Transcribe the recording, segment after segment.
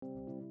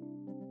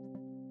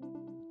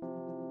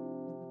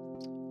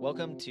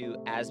Welcome to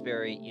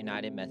Asbury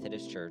United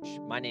Methodist Church.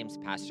 My name's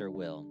Pastor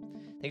Will.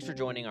 Thanks for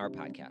joining our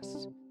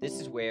podcast. This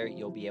is where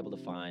you'll be able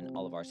to find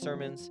all of our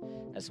sermons,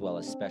 as well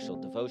as special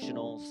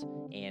devotionals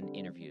and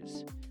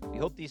interviews. We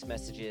hope these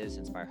messages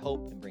inspire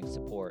hope and bring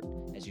support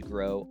as you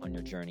grow on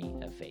your journey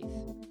of faith.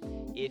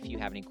 If you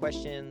have any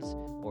questions,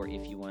 or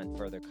if you want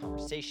further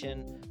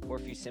conversation, or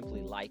if you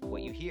simply like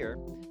what you hear,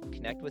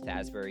 connect with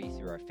Asbury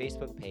through our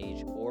Facebook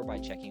page or by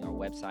checking our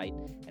website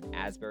at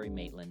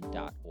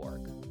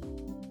asburymaitland.org.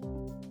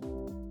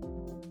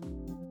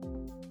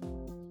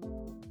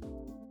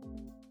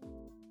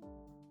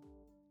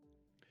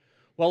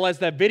 Well, as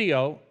that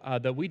video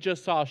that we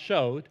just saw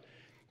showed,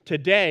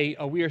 today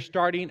we are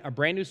starting a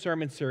brand new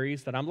sermon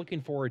series that I'm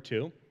looking forward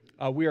to.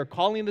 We are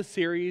calling the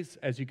series,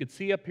 as you can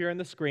see up here on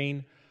the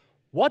screen,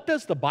 What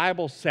Does the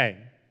Bible Say?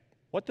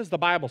 What does the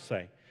Bible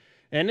say?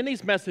 And in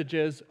these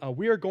messages,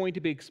 we are going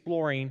to be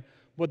exploring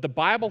what the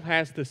Bible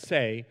has to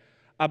say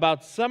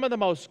about some of the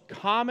most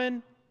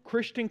common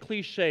Christian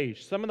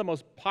cliches, some of the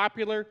most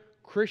popular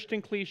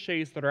Christian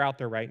cliches that are out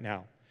there right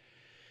now.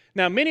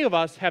 Now, many of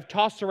us have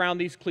tossed around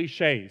these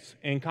cliches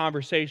in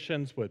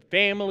conversations with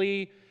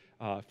family,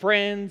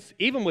 friends,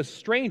 even with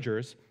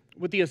strangers,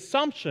 with the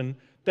assumption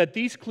that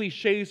these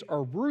cliches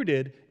are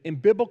rooted in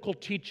biblical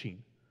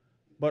teaching.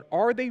 But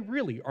are they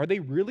really? Are they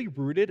really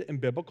rooted in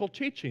biblical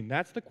teaching?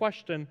 That's the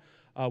question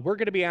we're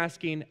going to be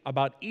asking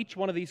about each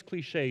one of these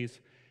cliches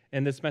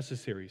in this message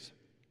series.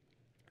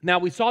 Now,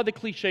 we saw the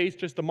cliches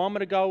just a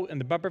moment ago in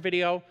the bumper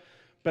video,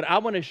 but I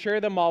want to share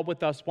them all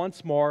with us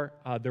once more.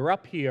 They're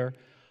up here.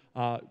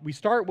 We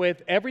start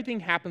with everything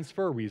happens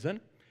for a reason.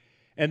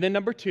 And then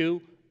number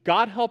 2,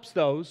 God helps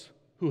those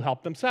who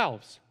help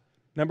themselves.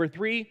 Number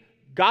 3,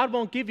 God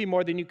won't give you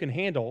more than you can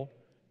handle.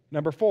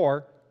 Number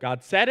 4,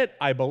 God said it,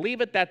 I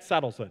believe it, that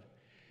settles it.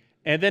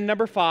 And then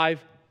number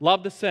 5,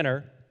 love the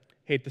sinner,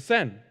 hate the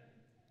sin.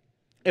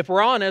 If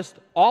we're honest,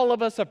 all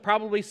of us have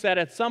probably said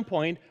at some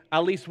point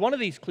at least one of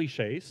these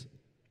cliches.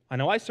 I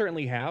know I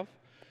certainly have.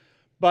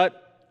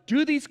 But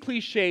do these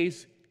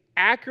cliches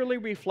accurately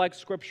reflect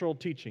scriptural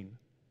teaching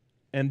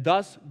and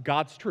thus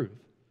God's truth?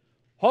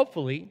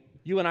 Hopefully,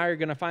 you and I are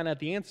going to find out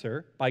the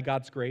answer by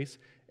God's grace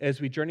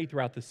as we journey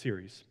throughout this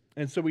series.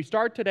 And so we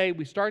start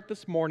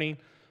this morning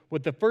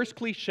with the first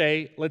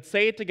cliche. Let's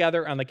say it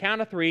together on the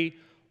count of 3.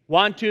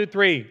 1, 2,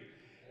 3.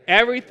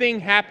 Everything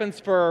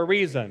happens for a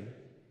reason.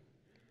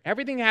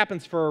 Everything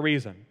happens for a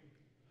reason.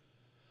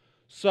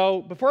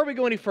 So before we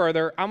go any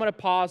further, I'm going to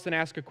pause and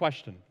ask a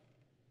question.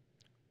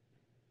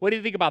 What do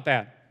you think about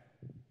that?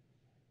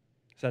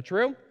 Is that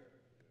true?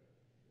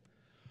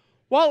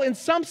 Well, in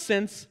some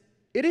sense,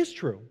 it is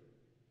true.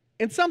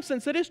 In some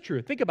sense, it is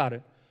true. Think about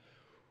it.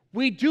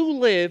 We do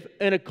live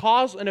in a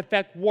cause and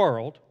effect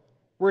world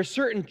where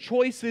certain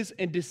choices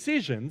and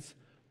decisions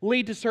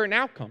lead to certain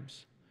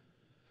outcomes.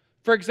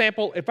 For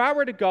example, if I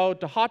were to go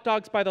to Hot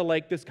Dogs by the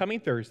Lake this coming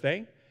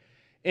Thursday,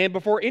 and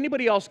before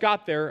anybody else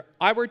got there,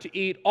 I were to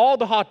eat all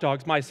the hot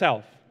dogs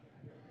myself.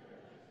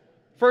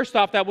 First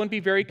off, that wouldn't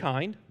be very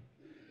kind.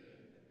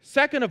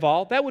 Second of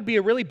all, that would be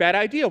a really bad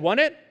idea,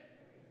 wouldn't it?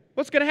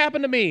 What's going to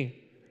happen to me?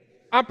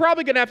 I'm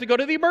probably going to have to go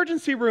to the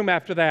emergency room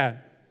after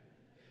that.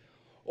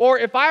 Or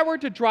if I were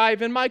to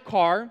drive in my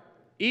car,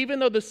 even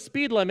though the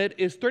speed limit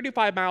is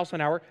 35 miles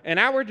an hour, and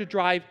I were to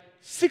drive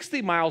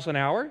 60 miles an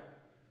hour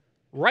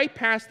right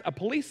past a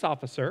police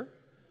officer,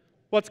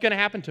 what's going to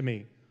happen to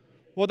me?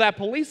 Well, that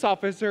police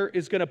officer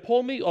is going to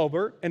pull me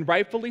over, and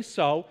rightfully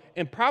so,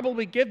 and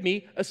probably give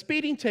me a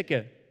speeding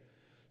ticket.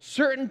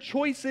 Certain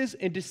choices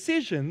and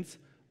decisions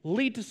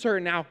lead to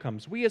certain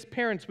outcomes. We as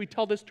parents, we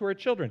tell this to our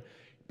children.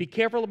 Be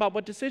careful about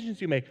what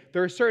decisions you make.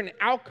 There are certain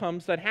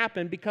outcomes that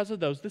happen because of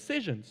those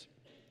decisions.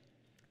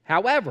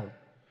 However,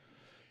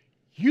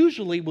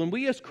 usually when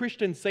we as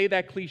Christians say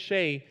that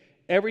cliche,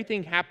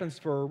 everything happens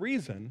for a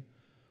reason,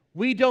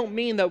 we don't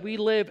mean that we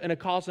live in a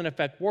cause and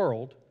effect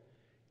world.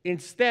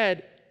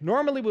 Instead,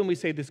 normally when we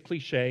say this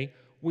cliche,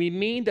 we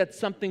mean that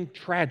something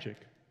tragic,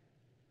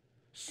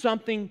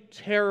 something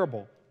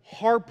terrible,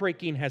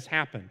 heartbreaking has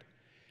happened.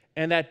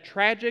 And that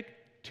tragic,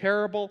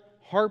 terrible,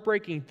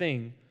 heartbreaking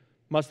thing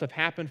must have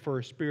happened for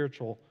a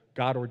spiritual,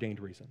 God-ordained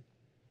reason.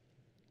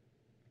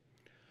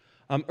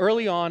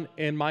 Early on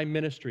in my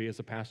ministry as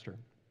a pastor,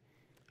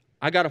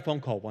 I got a phone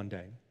call one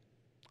day.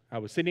 I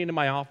was sitting in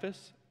my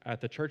office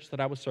at the church that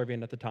I was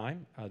serving at the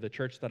time, the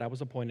church that I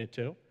was appointed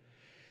to,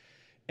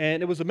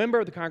 and it was a member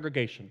of the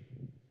congregation.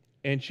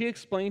 And she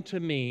explained to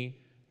me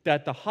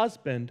that the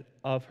husband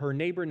of her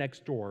neighbor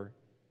next door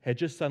had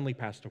just suddenly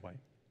passed away.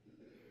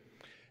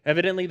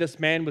 Evidently, this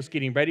man was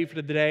getting ready for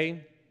the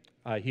day.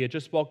 He had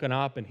just woken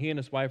up, and he and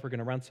his wife were going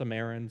to run some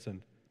errands,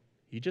 and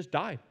he just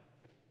died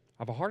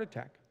of a heart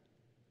attack.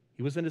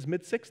 He was in his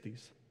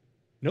mid-60s.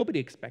 Nobody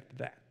expected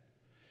that.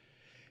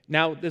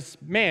 Now, this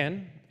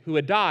man who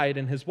had died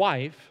and his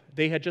wife,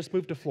 they had just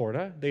moved to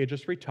Florida. They had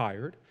just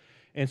retired,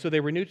 and so they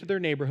were new to their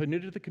neighborhood, new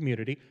to the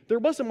community. There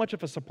wasn't much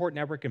of a support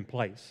network in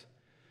place.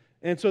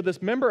 And so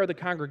this member of the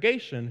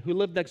congregation who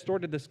lived next door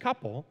to this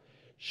couple,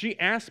 she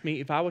asked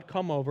me if I would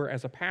come over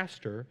as a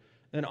pastor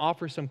and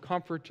offer some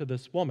comfort to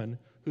this woman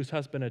whose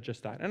husband had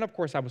just died. And of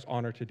course, I was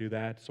honored to do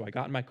that. So I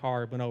got in my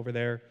car, went over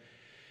there,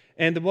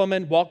 and the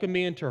woman welcomed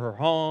me into her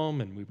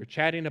home, and we were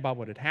chatting about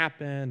what had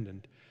happened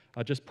and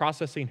just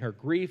processing her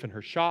grief and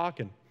her shock.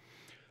 And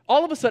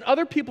all of a sudden,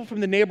 other people from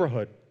the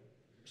neighborhood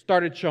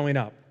started showing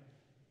up.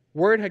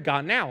 Word had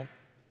gotten out.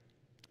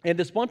 And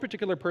this one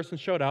particular person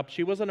showed up.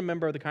 She wasn't a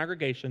member of the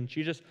congregation.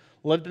 She just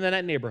lived in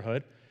that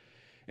neighborhood.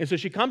 And so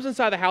she comes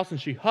inside the house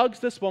and she hugs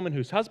this woman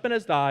whose husband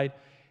has died,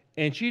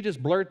 and she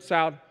just blurts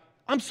out,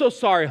 "I'm so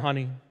sorry,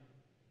 honey."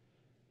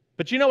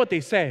 But you know what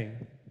they say?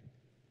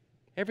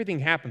 Everything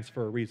happens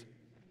for a reason.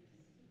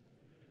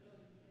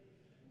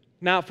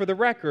 Now, for the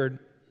record,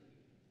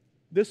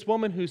 this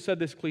woman who said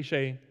this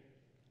cliche,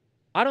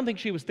 I don't think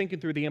she was thinking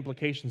through the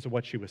implications of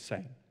what she was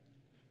saying.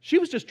 She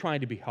was just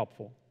trying to be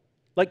helpful,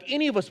 like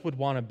any of us would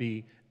want to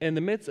be in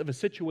the midst of a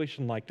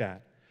situation like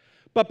that.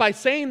 But by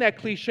saying that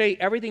cliche,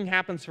 everything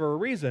happens for a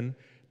reason,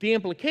 the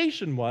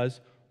implication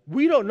was,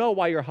 we don't know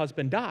why your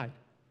husband died,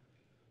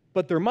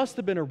 but there must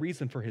have been a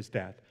reason for his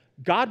death.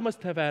 God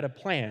must have had a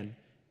plan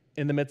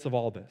in the midst of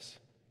all this.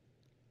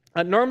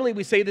 Normally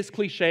we say this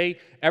cliche,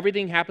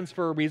 everything happens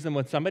for a reason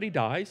when somebody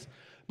dies,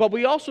 but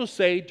we also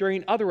say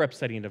during other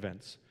upsetting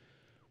events.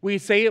 We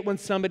say it when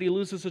somebody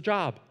loses a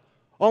job.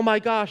 Oh my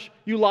gosh,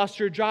 you lost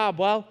your job.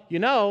 Well, you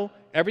know,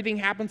 everything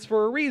happens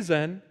for a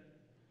reason.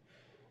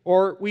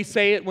 Or we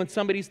say it when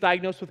somebody's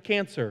diagnosed with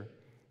cancer.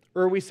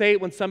 Or we say it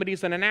when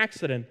somebody's in an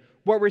accident.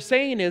 What we're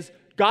saying is,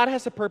 God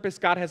has a purpose,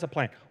 God has a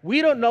plan.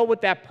 We don't know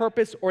what that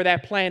purpose or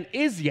that plan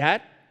is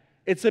yet.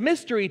 It's a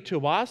mystery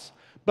to us.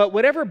 But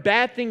whatever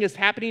bad thing is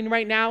happening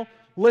right now,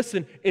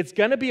 listen, it's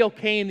going to be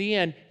okay in the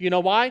end. You know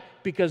why?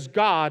 Because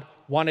God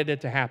wanted it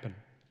to happen.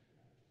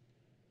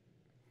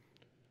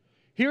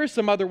 Here are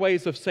some other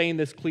ways of saying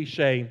this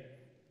cliche,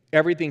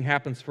 everything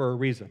happens for a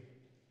reason.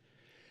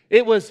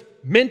 It was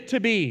meant to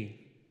be.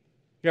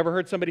 You ever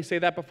heard somebody say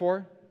that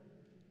before?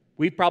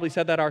 We've probably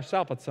said that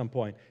ourselves at some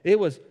point. It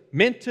was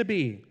meant to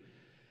be.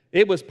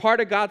 It was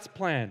part of God's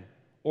plan,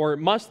 or it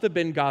must have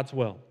been God's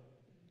will.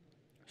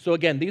 So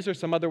again, these are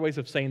some other ways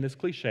of saying this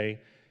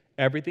cliche,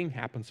 everything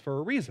happens for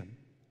a reason.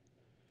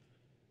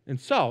 And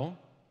so,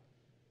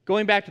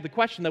 going back to the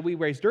question that we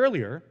raised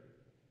earlier,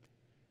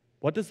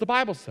 what does the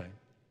Bible say?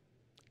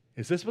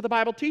 Is this what the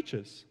Bible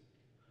teaches?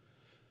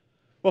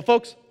 Well,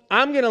 folks,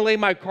 I'm going to lay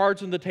my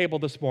cards on the table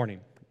this morning.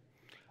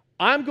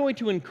 I'm going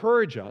to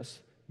encourage us,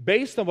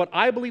 based on what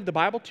I believe the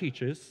Bible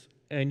teaches,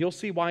 and you'll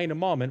see why in a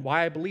moment,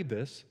 why I believe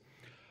this.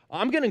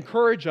 I'm going to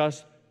encourage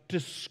us to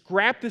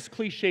scrap this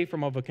cliche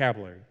from our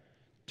vocabulary,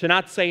 to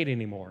not say it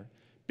anymore,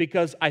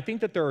 because I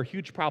think that there are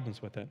huge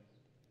problems with it.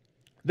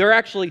 There are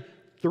actually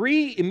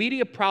 3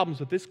 immediate problems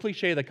with this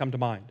cliche that come to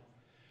mind.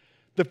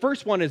 The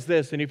first one is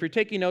this, and if you're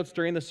taking notes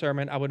during the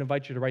sermon, I would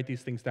invite you to write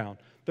these things down.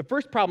 The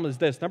first problem is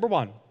this. Number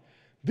 1,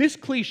 this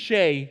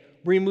cliche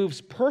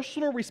removes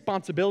personal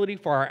responsibility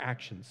for our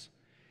actions.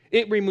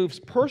 It removes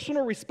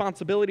personal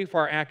responsibility for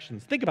our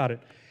actions. Think about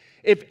it.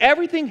 If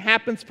everything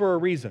happens for a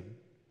reason,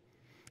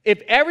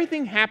 if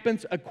everything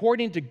happens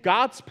according to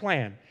God's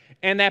plan,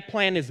 and that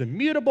plan is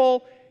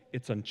immutable,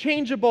 it's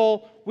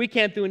unchangeable, we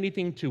can't do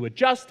anything to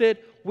adjust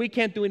it, we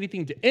can't do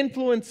anything to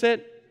influence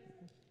it,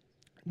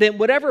 then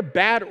whatever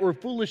bad or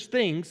foolish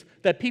things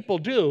that people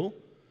do,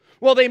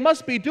 well, they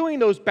must be doing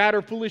those bad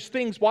or foolish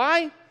things.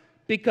 Why?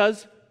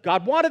 Because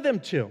God wanted them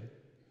to.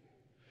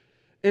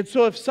 And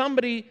so if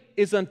somebody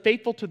is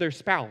unfaithful to their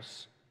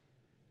spouse,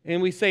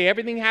 and we say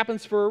everything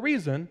happens for a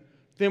reason,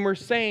 then we're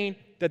saying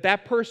that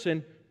that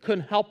person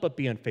couldn't help but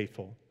be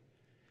unfaithful.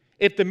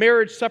 If the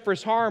marriage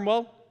suffers harm,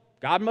 well,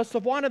 God must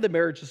have wanted the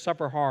marriage to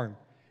suffer harm.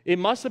 It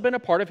must have been a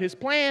part of His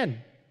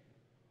plan.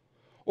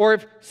 Or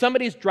if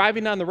somebody's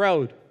driving down the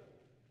road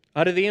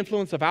under the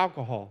influence of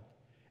alcohol,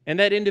 and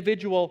that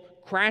individual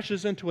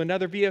crashes into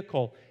another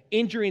vehicle,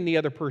 injuring the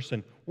other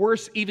person,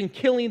 worse, even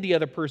killing the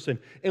other person,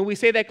 and we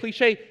say that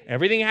cliche,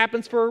 everything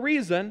happens for a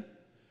reason,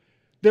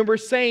 then we're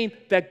saying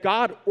that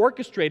God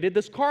orchestrated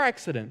this car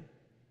accident.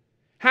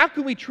 How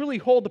can we truly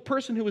hold the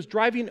person who was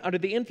driving under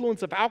the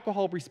influence of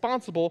alcohol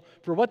responsible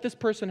for what this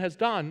person has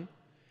done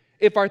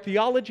if our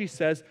theology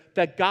says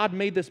that God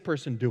made this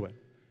person do it,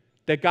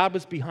 that God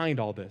was behind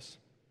all this?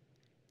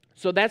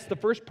 So that's the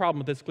first problem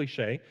with this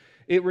cliche.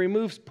 It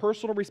removes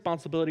personal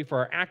responsibility for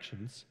our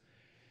actions.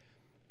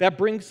 That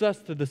brings us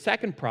to the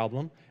second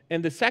problem,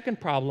 and the second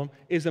problem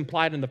is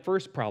implied in the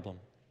first problem.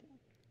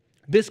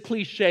 This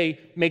cliche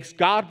makes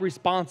God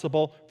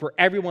responsible for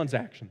everyone's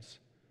actions.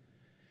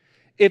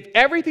 If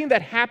everything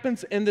that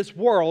happens in this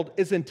world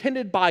is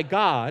intended by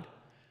God,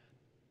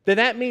 then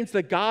that means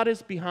that God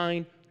is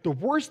behind the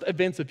worst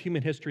events of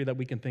human history that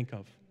we can think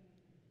of.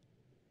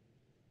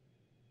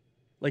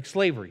 Like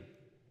slavery,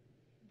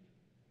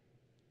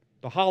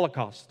 the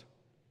Holocaust,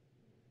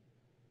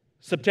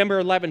 September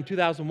 11,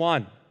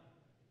 2001.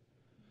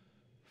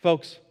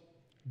 Folks,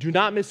 do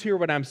not mishear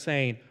what I'm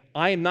saying.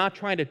 I am not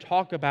trying to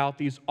talk about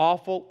these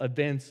awful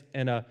events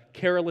in a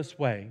careless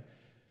way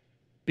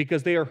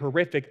because they are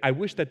horrific. I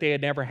wish that they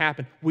had never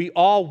happened. We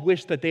all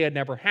wish that they had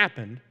never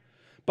happened.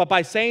 But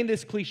by saying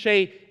this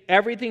cliche,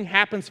 everything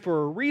happens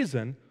for a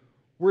reason,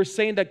 we're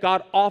saying that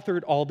God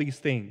authored all these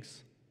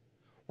things.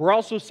 We're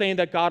also saying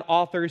that God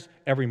authors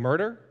every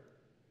murder,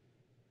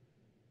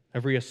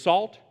 every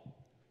assault,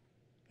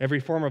 every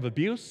form of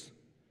abuse,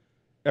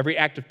 every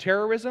act of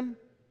terrorism,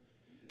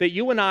 that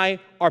you and I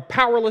are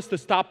powerless to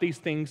stop these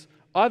things.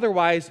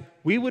 Otherwise,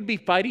 we would be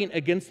fighting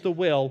against the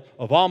will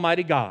of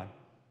Almighty God.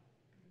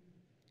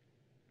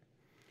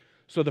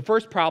 So the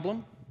first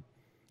problem,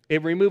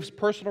 it removes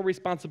personal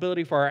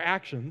responsibility for our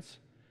actions.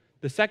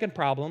 The second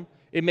problem,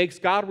 it makes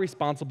God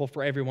responsible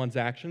for everyone's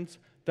actions.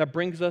 That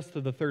brings us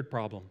to the third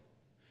problem.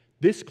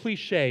 This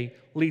cliche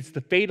leads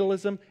to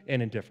fatalism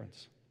and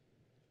indifference.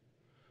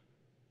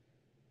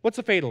 What's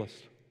a fatalist?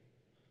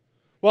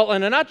 Well,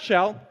 in a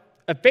nutshell,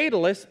 a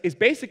fatalist is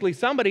basically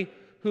somebody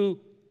who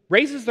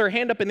raises their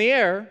hand up in the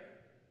air,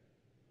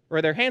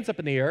 or their hands up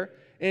in the air,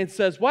 and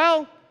says,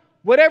 well,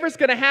 whatever's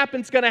going to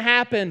happen is going to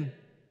happen.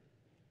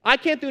 I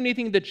can't do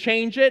anything to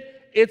change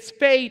it. It's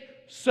fate,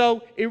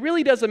 so it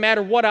really doesn't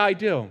matter what I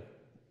do.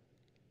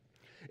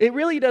 It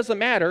really doesn't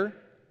matter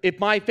if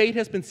my fate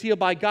has been sealed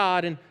by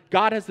God and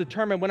God has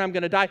determined when I'm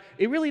going to die.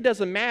 It really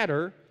doesn't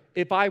matter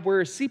if I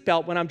wear a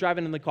seatbelt when I'm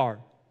driving in the car.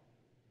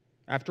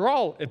 After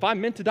all, if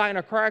I'm meant to die in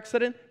a car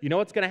accident, you know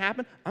what's going to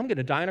happen? I'm going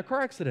to die in a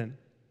car accident.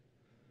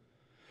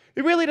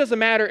 It really doesn't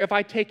matter if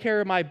I take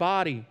care of my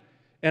body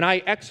and I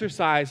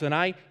exercise and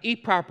I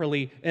eat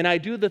properly and I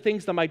do the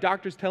things that my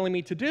doctor's telling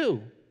me to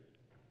do.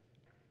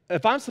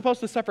 If I'm supposed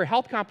to suffer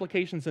health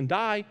complications and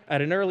die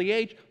at an early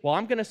age, well,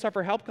 I'm going to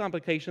suffer health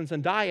complications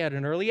and die at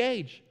an early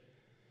age.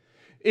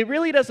 It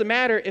really doesn't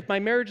matter if my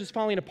marriage is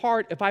falling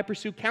apart, if I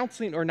pursue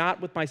counseling or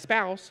not with my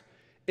spouse.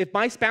 If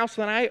my spouse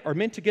and I are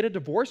meant to get a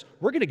divorce,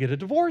 we're going to get a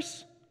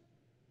divorce.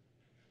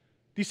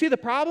 Do you see the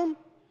problem?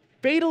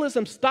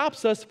 Fatalism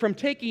stops us from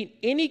taking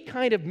any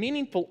kind of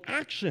meaningful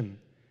action.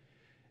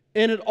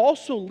 And it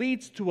also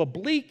leads to a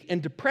bleak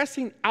and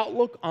depressing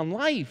outlook on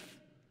life.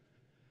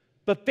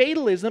 But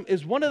fatalism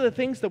is one of the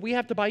things that we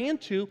have to buy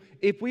into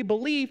if we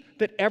believe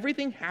that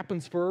everything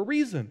happens for a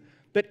reason,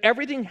 that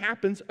everything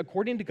happens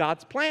according to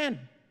God's plan.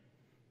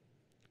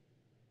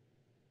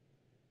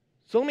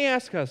 So let me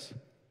ask us,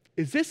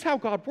 is this how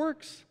God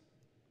works?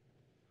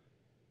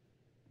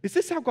 Is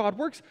this how God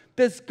works?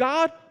 Does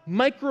God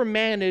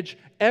micromanage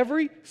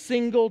every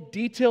single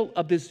detail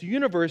of this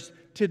universe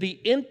to the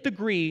nth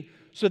degree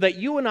so that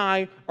you and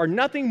I are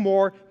nothing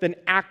more than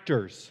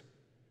actors,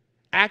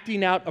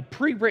 acting out a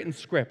pre-written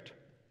script?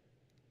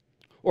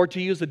 Or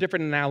to use a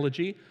different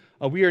analogy,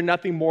 we are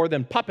nothing more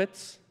than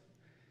puppets,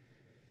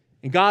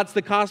 and God's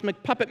the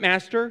cosmic puppet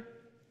master,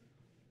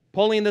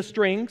 pulling the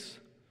strings,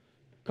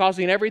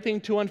 causing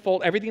everything to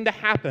unfold, everything to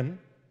happen.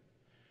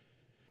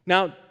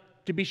 Now,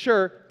 to be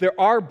sure, there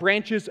are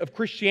branches of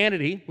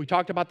Christianity. We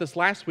talked about this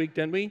last week,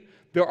 didn't we?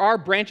 There are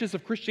branches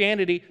of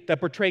Christianity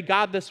that portray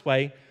God this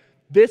way.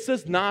 This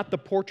is not the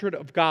portrait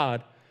of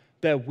God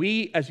that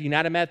we as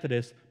United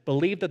Methodists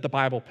believe that the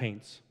Bible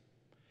paints.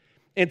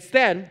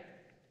 Instead,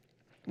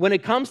 when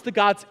it comes to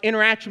God's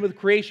interaction with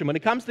creation, when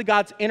it comes to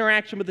God's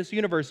interaction with this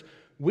universe,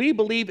 we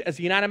believe as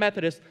United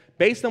Methodists,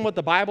 based on what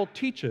the Bible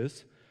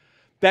teaches,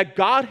 that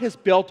God has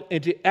built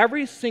into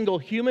every single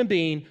human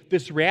being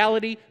this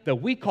reality that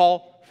we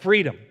call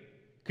freedom.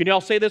 Can you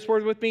all say this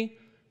word with me?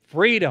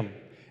 Freedom.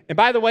 And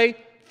by the way,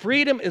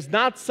 freedom is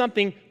not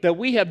something that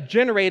we have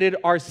generated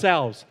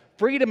ourselves.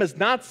 Freedom is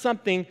not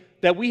something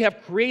that we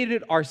have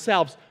created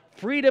ourselves.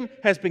 Freedom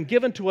has been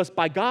given to us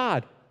by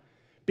God.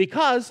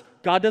 Because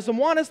God doesn't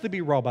want us to be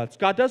robots.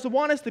 God doesn't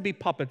want us to be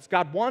puppets.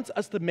 God wants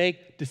us to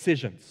make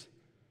decisions.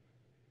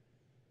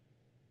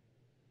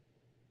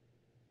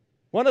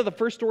 One of the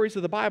first stories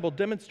of the Bible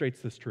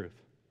demonstrates this truth.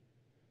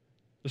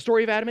 The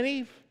story of Adam and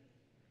Eve.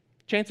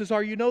 Chances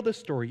are you know this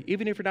story.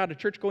 Even if you're not a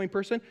church-going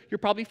person, you're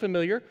probably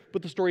familiar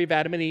with the story of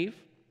Adam and Eve.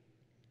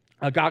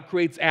 God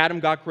creates Adam,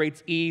 God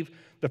creates Eve,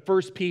 the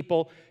first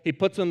people. He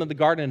puts them in the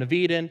Garden of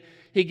Eden.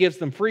 He gives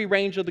them free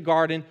range of the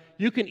garden.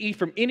 You can eat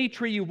from any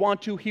tree you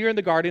want to here in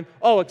the garden.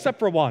 Oh, except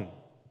for one.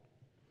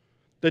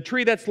 The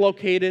tree that's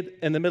located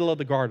in the middle of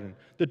the garden.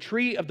 The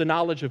tree of the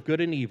knowledge of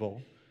good and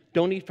evil.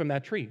 Don't eat from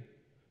that tree.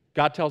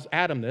 God tells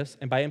Adam this,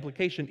 and by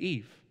implication,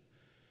 Eve.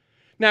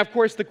 Now, of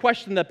course, the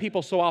question that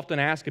people so often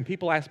ask, and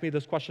people ask me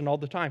this question all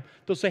the time,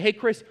 they'll say, hey,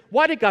 Chris,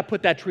 why did God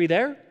put that tree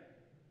there?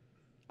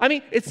 I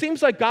mean, it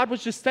seems like God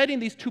was just setting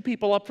these two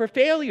people up for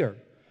failure.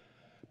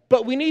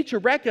 But we need to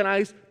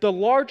recognize the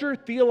larger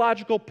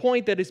theological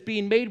point that is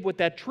being made with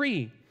that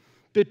tree.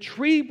 The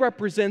tree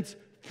represents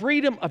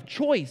freedom of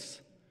choice.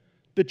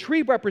 The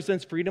tree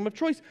represents freedom of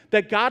choice.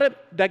 That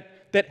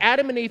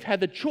Adam and Eve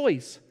had the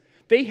choice.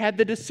 They had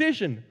the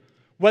decision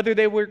whether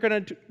they were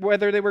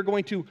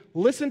going to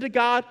listen to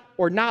God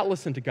or not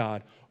listen to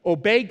God,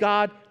 obey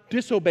God,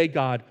 disobey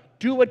God,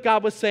 do what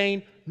God was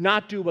saying,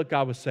 not do what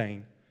God was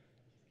saying.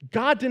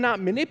 God did not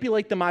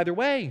manipulate them either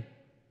way.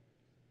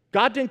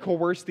 God didn't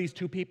coerce these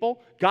two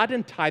people. God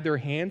didn't tie their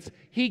hands.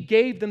 He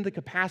gave them the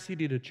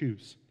capacity to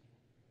choose.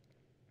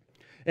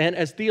 And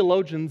as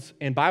theologians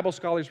and Bible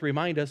scholars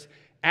remind us,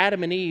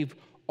 Adam and Eve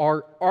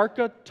are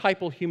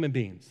archetypal human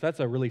beings. That's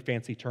a really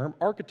fancy term,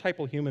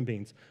 archetypal human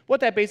beings.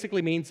 What that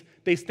basically means,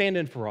 they stand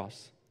in for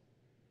us.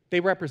 They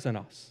represent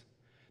us.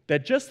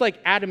 That just like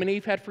Adam and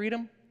Eve had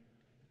freedom,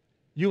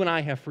 you and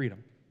I have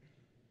freedom.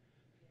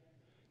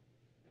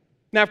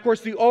 Now, of course,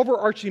 the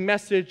overarching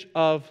message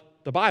of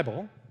the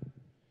Bible,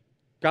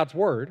 God's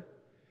Word,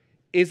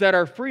 is that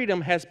our freedom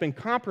has been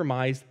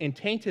compromised and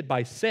tainted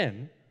by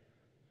sin,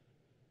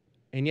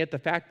 and yet the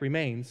fact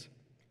remains,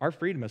 our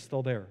freedom is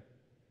still there.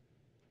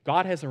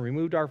 God hasn't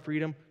removed our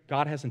freedom.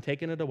 God hasn't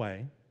taken it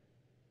away.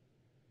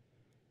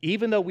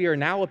 Even though we are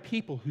now a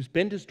people whose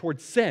bent is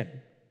towards sin,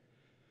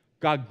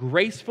 God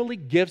gracefully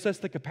gives us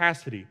the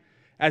capacity.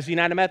 As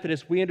United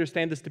Methodists, we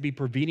understand this to be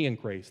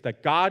prevenient grace,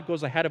 that God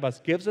goes ahead of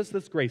us, gives us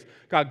this grace.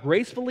 God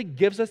gracefully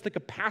gives us the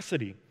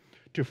capacity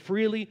to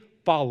freely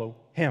follow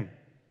Him.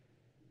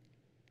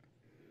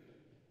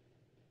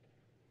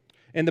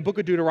 In the book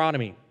of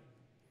Deuteronomy,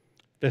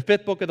 the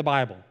 5th book of the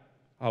Bible,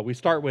 we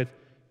start with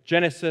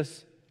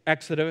Genesis,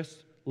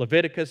 Exodus,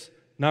 Leviticus,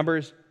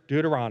 Numbers,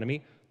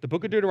 Deuteronomy. The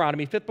book of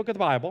Deuteronomy, 5th book of the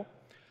Bible.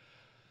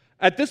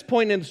 At this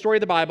point in the story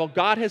of the Bible,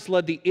 God has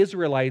led the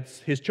Israelites,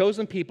 His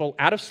chosen people,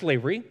 out of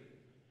slavery.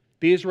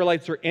 The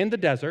Israelites are in the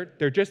desert.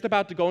 They're just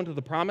about to go into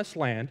the promised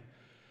land.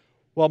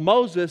 Well,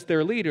 Moses,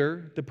 their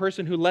leader, the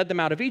person who led them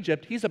out of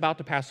Egypt, he's about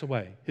to pass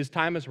away. His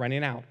time is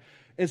running out.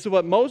 And so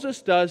what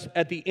Moses does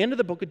at the end of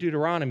the book of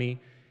Deuteronomy,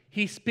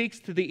 he speaks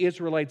to the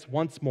Israelites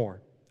once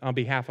more on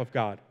behalf of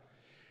God.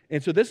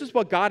 And so this is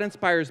what God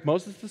inspires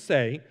Moses to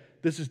say.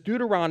 This is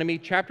Deuteronomy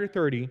chapter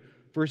 30,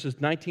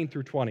 verses 19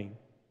 through 20.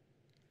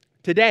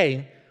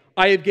 Today,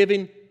 I have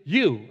given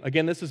you,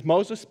 again, this is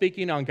Moses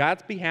speaking on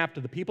God's behalf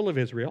to the people of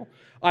Israel,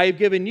 I have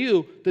given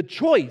you the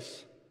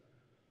choice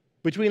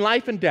between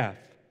life and death,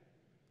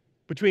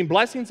 between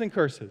blessings and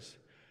curses.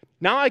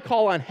 Now I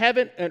call on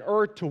heaven and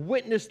earth to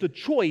witness the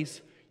choice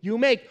you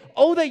make.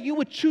 Oh, that you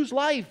would choose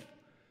life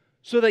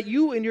so that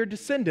you and your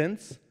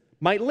descendants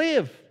might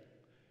live.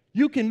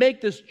 You can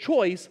make this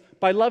choice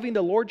by loving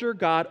the Lord your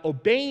God,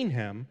 obeying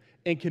Him,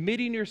 and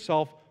committing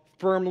yourself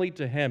firmly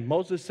to Him.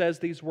 Moses says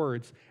these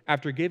words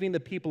after giving the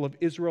people of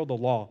Israel the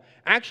law.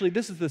 Actually,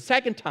 this is the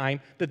second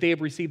time that they have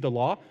received the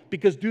law,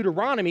 because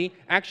Deuteronomy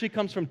actually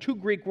comes from 2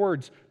 Greek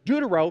words.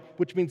 Deutero,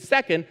 which means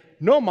second,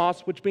 nomos,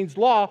 which means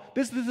law.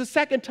 This is the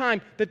second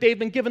time that they've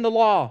been given the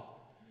law.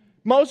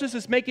 Moses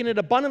is making it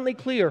abundantly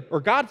clear, or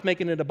God's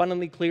making it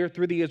abundantly clear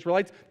through the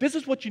Israelites, this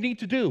is what you need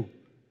to do.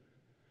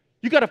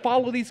 You got to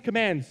follow these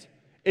commands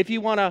if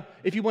you want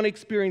to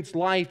experience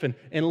life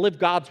and live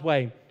God's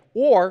way.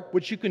 Or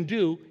what you can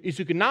do is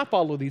you can not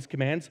follow these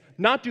commands,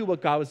 not do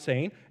what God was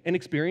saying, and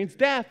experience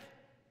death.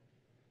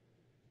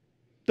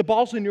 The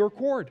ball's in your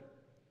court.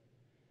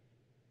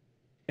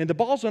 And the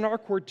ball's in our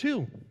court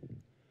too.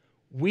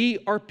 We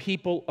are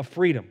people of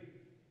freedom.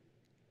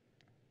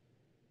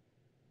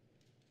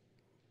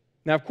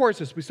 Now, of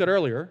course, as we said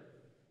earlier,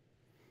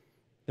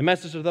 the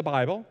message of the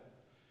Bible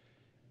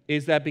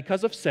is that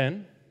because of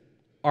sin,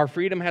 our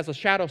freedom has a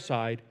shadow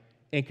side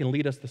and can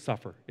lead us to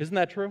suffer. Isn't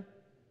that true?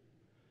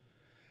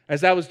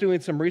 As I was doing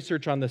some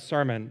research on this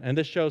sermon, and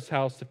this shows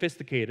how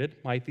sophisticated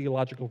my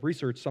theological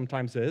research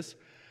sometimes is,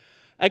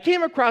 I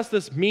came across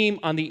this meme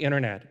on the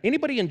internet.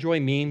 Anybody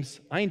enjoy memes?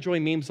 I enjoy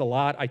memes a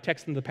lot. I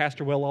text them to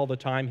Pastor Will all the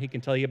time. He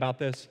can tell you about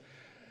this.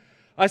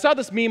 I saw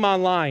this meme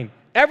online.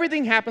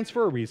 Everything happens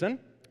for a reason,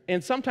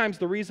 and sometimes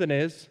the reason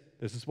is,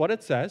 this is what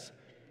it says,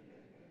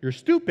 you're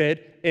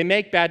stupid and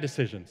make bad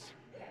decisions.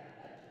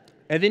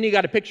 And then you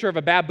got a picture of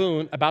a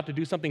baboon about to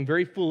do something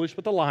very foolish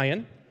with a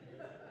lion.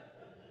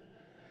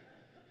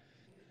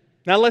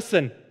 Now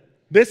listen,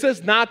 this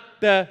is not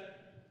the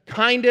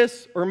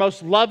kindest or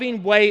most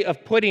loving way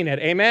of putting it,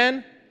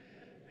 amen?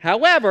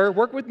 However,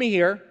 work with me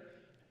here,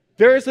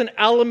 there is an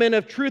element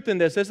of truth in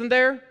this, isn't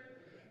there?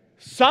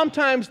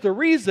 Sometimes the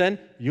reason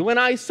you and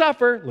I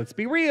suffer, let's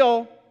be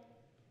real,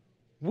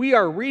 we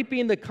are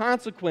reaping the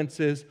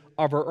consequences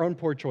of our own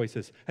poor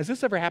choices. Has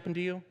this ever happened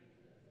to you?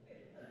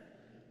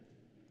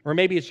 Or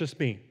maybe it's just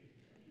me.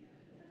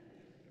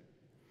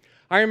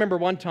 I remember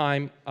one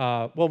time,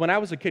 when I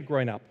was a kid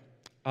growing up,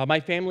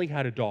 my family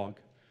had a dog.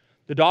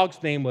 The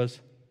dog's name was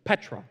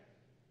Petra.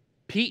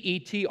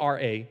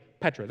 Petra,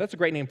 Petra. That's a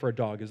great name for a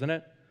dog, isn't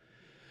it?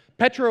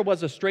 Petra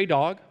was a stray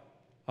dog.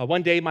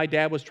 One day my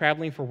dad was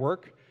traveling for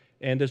work,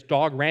 and this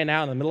dog ran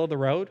out in the middle of the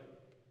road.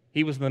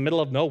 He was in the middle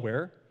of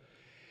nowhere.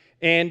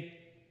 And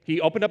he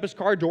opened up his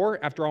car door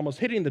after almost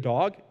hitting the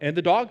dog, and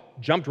the dog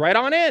jumped right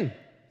on in,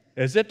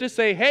 as if to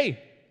say,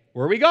 hey,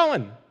 where are we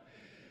going?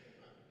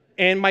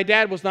 And my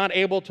dad was not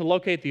able to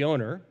locate the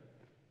owner.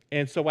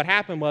 And so what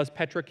happened was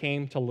Petra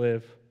came to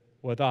live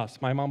with us.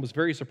 My mom was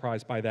very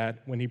surprised by that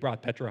when he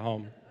brought Petra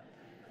home.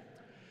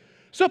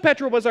 So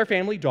Petra was our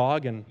family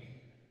dog, and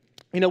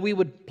we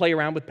would play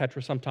around with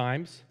Petra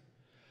sometimes.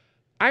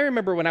 I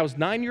remember when I was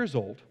 9 years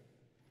old,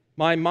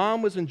 my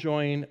mom was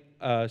enjoying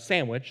a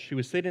sandwich. She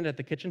was sitting at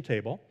the kitchen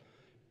table.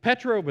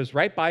 Petra was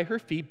right by her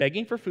feet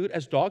begging for food,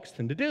 as dogs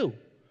tend to do.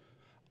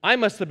 I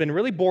must have been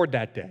really bored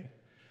that day.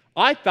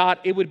 I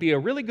thought it would be a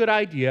really good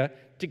idea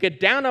to get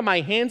down on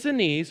my hands and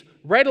knees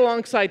right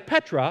alongside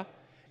Petra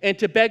and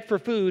to beg for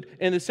food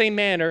in the same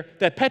manner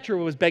that Petra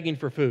was begging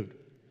for food.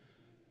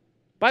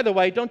 By the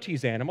way, don't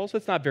tease animals.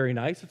 It's not very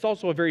nice. It's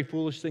also a very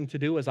foolish thing to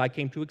do, as I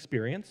came to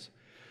experience.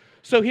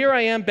 So here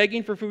I am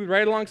begging for food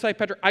right alongside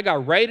Petra. I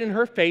got right in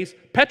her face.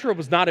 Petra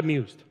was not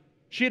amused.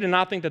 She did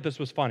not think that this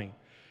was funny.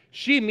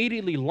 She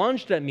immediately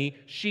lunged at me.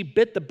 She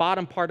bit the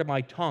bottom part of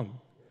my tongue.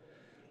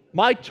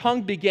 My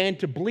tongue began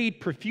to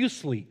bleed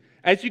profusely.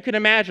 As you can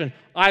imagine,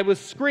 I was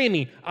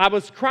screaming, I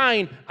was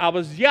crying, I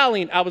was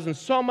yelling, I was in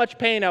so much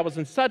pain, I was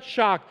in such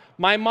shock.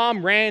 My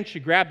mom ran,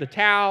 she grabbed the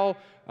towel.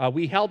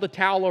 We held the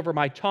towel over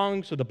my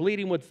tongue so the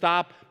bleeding would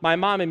stop. My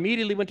mom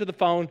immediately went to the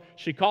phone.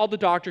 She called the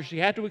doctor. She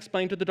had to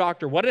explain to the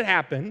doctor what had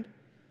happened.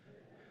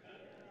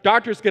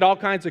 Doctors get all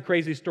kinds of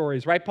crazy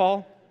stories, right,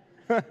 Paul?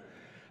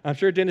 I'm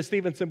sure Dennis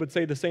Stevenson would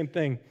say the same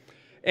thing.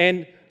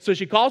 And so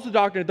she calls the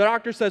doctor. The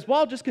doctor says,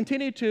 well, just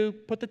continue to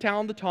put the towel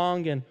on the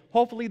tongue, and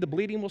hopefully the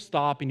bleeding will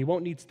stop, and you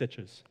won't need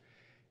stitches.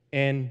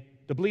 And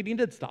the bleeding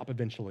did stop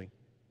eventually,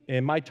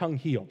 and my tongue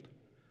healed.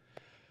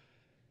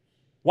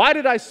 Why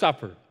did I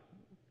suffer?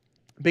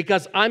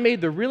 Because I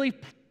made the really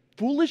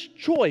foolish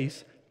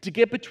choice to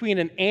get between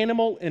an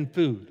animal and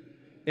food.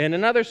 In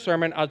another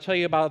sermon, I'll tell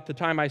you about the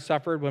time I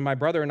suffered when my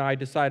brother and I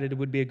decided it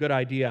would be a good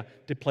idea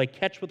to play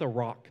catch with a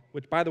rock,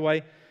 which, by the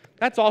way,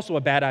 that's also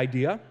a bad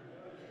idea.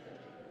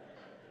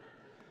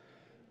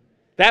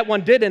 That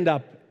one did end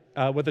up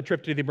with a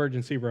trip to the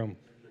emergency room.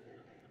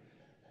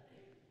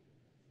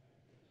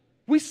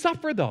 We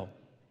suffer, though,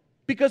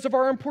 because of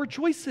our poor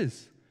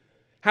choices.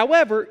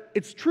 However,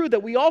 it's true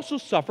that we also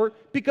suffer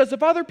because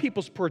of other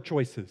people's poor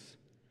choices.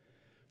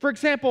 For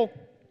example,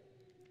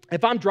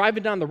 if I'm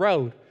driving down the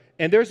road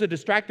and there's a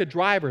distracted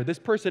driver, this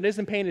person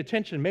isn't paying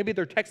attention, maybe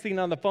they're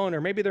texting on the phone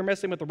or maybe they're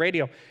messing with the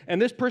radio, and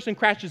this person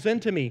crashes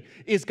into me,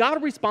 is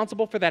God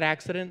responsible for that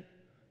accident?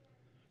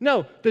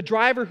 No, the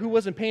driver who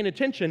wasn't paying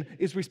attention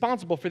is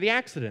responsible for the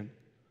accident.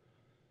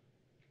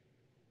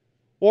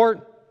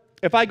 Or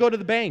if I go to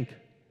the bank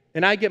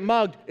and I get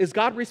mugged, is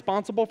God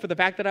responsible for the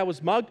fact that I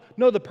was mugged?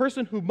 No, the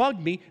person who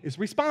mugged me is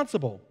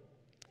responsible.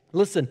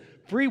 Listen,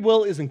 free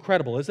will is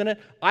incredible, isn't it?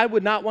 I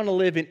would not want to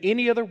live in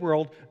any other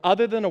world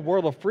other than a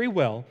world of free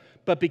will,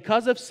 but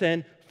because of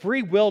sin,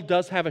 free will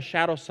does have a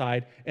shadow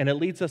side, and it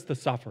leads us to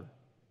suffer.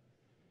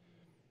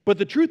 But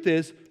the truth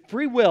is,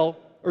 free will,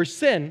 or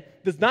sin,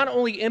 does not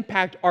only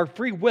impact our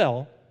free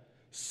will,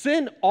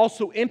 sin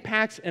also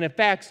impacts and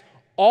affects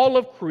all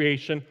of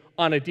creation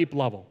on a deep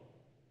level.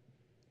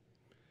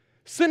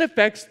 Sin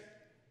affects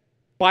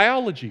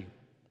biology,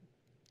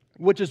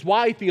 which is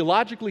why,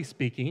 theologically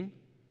speaking,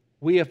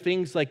 we have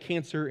things like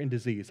cancer and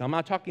disease. I'm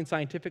not talking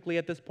scientifically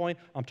at this point.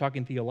 I'm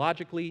talking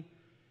theologically.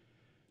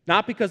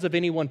 Not because of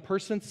any one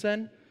person's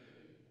sin,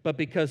 but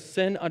because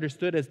sin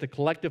understood as the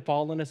collective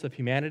fallenness of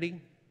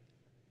humanity,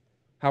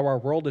 how our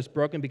world is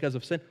broken because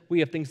of sin, we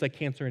have things like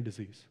cancer and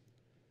disease,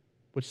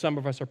 which some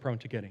of us are prone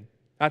to getting.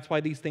 That's why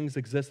these things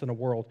exist in a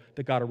world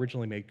that God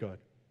originally made good.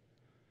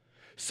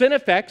 Sin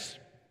affects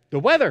the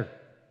weather,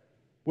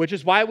 which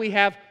is why we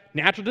have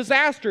natural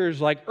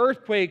disasters like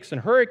earthquakes and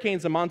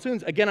hurricanes and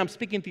monsoons. Again, I'm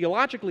speaking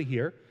theologically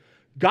here.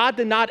 God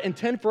did not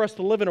intend for us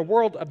to live in a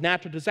world of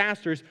natural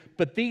disasters,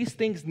 but these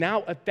things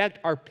now affect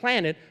our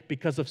planet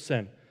because of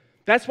sin.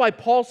 That's why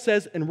Paul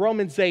says in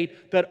Romans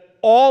 8 that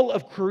all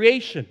of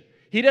creation,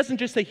 he doesn't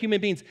just say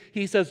human beings,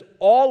 he says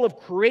all of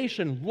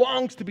creation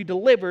longs to be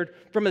delivered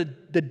from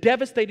the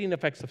devastating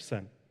effects of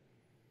sin.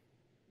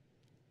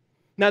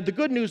 Now, the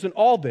good news in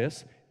all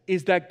this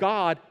is that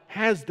God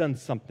has done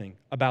something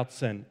about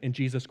sin in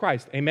Jesus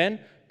Christ. Amen?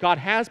 God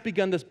has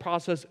begun this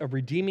process of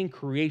redeeming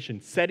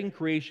creation, setting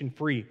creation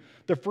free.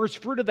 The first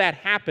fruit of that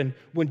happened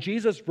when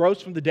Jesus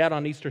rose from the dead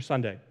on Easter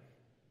Sunday.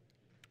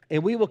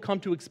 And we will come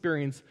to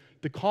experience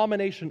the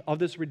culmination of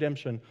this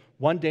redemption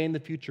one day in the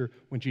future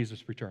when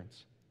Jesus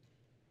returns.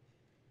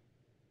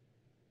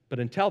 But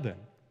until then,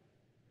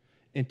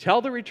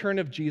 until the return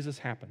of Jesus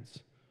happens,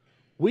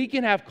 we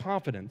can have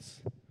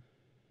confidence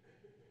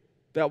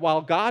that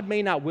while God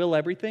may not will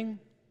everything,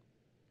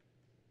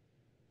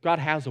 God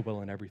has a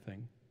will in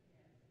everything.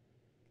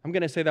 I'm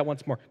going to say that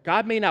once more.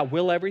 God may not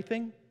will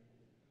everything.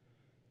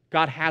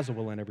 God has a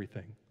will in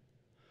everything.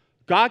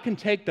 God can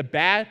take the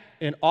bad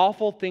and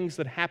awful things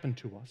that happen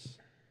to us,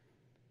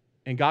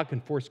 and God can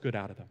force good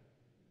out of them.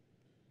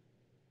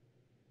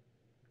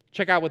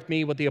 Check out with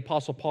me what the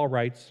Apostle Paul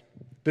writes.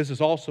 This is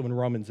also in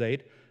Romans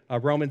 8.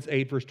 Romans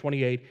 8, verse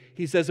 28.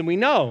 He says, and we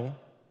know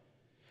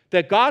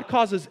that God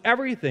causes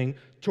everything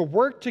to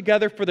work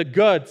together for the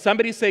good.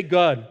 Somebody say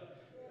good.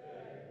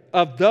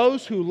 Of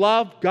those who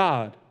love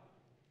God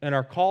and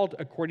are called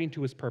according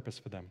to his purpose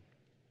for them.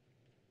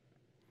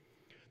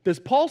 Does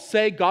Paul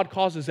say God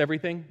causes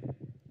everything?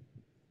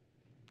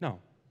 No,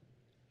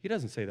 he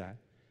doesn't say that.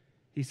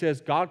 He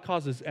says God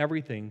causes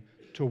everything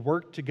to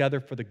work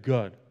together for the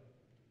good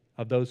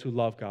of those who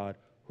love God,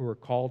 who are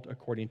called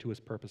according to his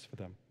purpose for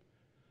them.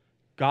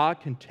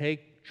 God can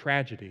take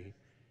tragedy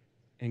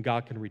and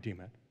God can redeem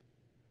it.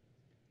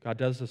 God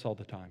does this all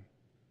the time.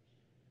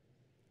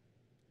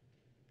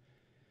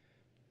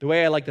 The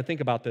way I like to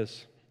think about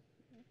this,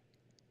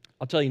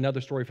 I'll tell you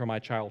another story from my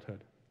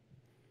childhood.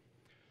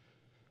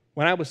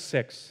 When I was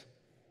 6,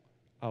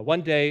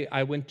 one day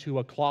I went to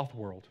a Cloth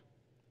World.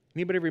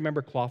 Anybody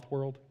remember Cloth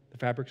World, the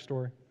fabric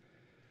store?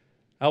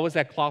 I was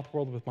at Cloth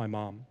World with my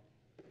mom.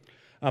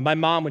 My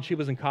mom, when she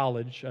was in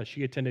college,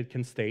 she attended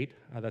Kent State.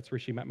 That's where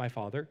she met my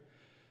father.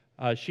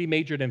 She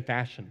majored in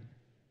fashion.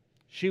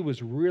 She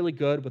was really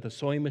good with a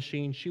sewing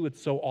machine. She would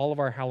sew all of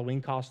our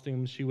Halloween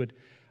costumes. She would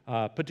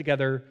put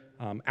together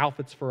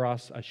outfits for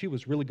us. She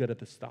was really good at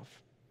this stuff.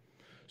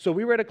 So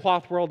we were at a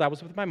Cloth World. I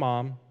was with my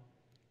mom.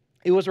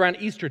 It was around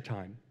Easter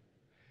time.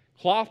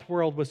 Cloth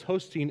World was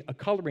hosting a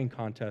coloring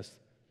contest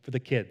for the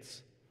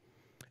kids.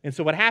 And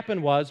so what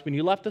happened was, when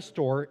you left the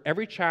store,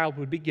 every child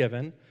would be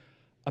given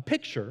a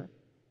picture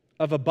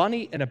of a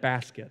bunny in a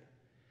basket.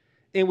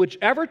 And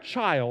whichever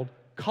child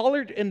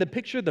colored in the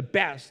picture the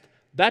best,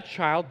 that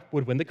child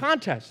would win the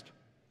contest.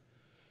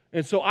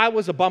 And so I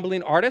was a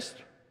bumbling artist,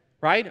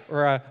 right?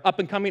 Or an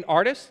up-and-coming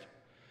artist.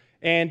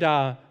 And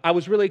I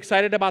was really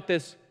excited about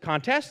this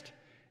contest.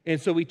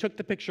 And so we took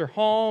the picture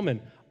home,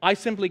 and I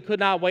simply could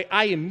not wait.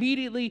 I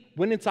immediately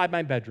went inside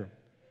my bedroom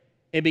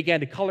and began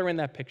to color in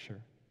that picture.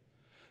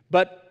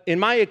 But in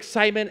my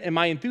excitement and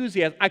my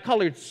enthusiasm, I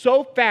colored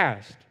so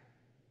fast,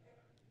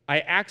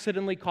 I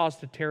accidentally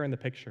caused a tear in the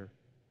picture.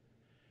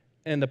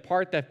 And the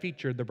part that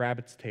featured the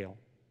rabbit's tail.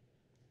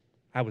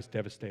 I was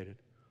devastated.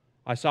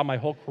 I saw my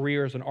whole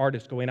career as an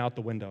artist going out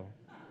the window.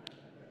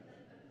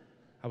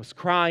 I was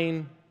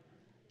crying.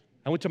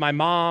 I went to my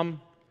mom.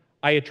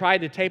 I had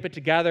tried to tape it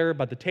together,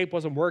 but the tape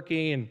wasn't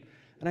working.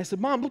 And I said,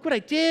 "Mom, look what I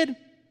did.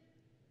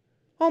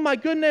 Oh my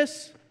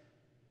goodness.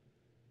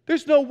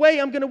 There's no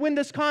way I'm going to win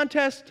this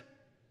contest."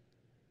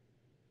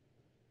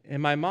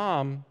 And my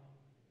mom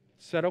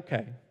said,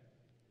 "Okay,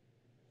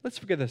 let's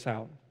figure this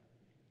out."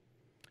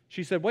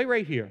 She said, "Wait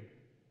right here."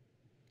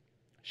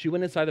 She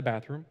went inside the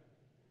bathroom.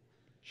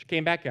 She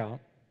came back out.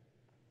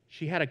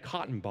 She had a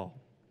cotton ball.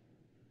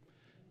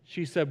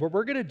 She said, "What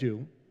we're going to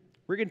do,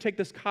 we're going to take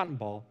this cotton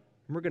ball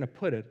and we're going to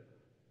put it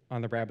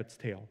on the rabbit's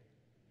tail.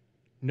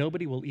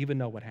 Nobody will even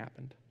know what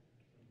happened."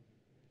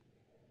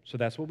 So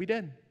that's what we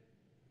did.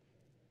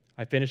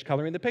 I finished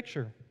coloring the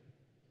picture.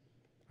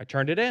 I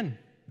turned it in.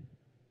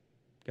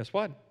 Guess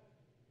what?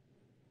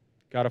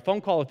 Got a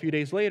phone call a few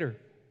days later.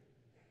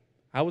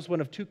 I was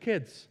one of 2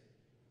 kids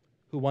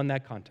who won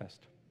that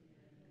contest.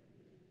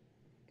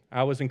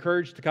 I was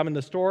encouraged to come in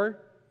the store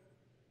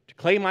to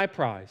claim my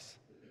prize,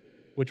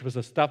 which was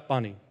a stuffed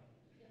bunny.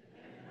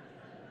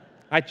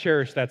 I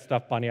cherish that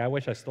stuffed bunny. I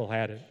wish I still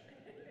had it.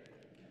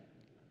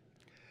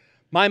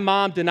 My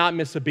mom did not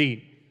miss a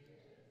beat.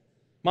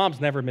 Moms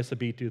never miss a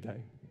beat, do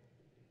they?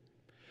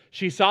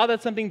 She saw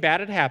that something bad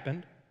had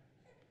happened,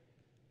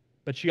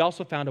 but she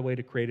also found a way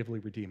to creatively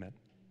redeem it.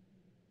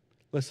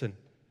 Listen,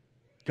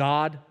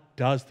 God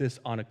does this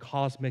on a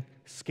cosmic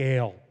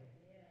scale.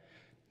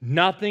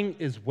 Nothing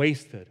is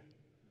wasted.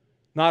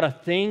 Not a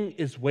thing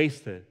is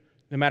wasted,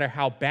 no matter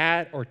how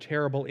bad or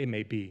terrible it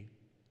may be,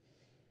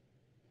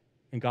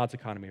 in God's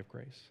economy of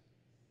grace.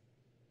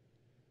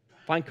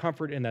 Find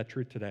comfort in that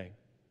truth today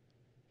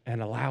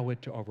and allow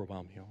it to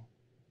overwhelm you.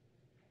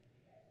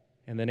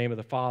 In the name of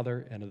the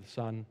Father, and of the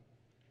Son,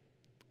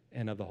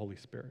 and of the Holy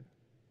Spirit.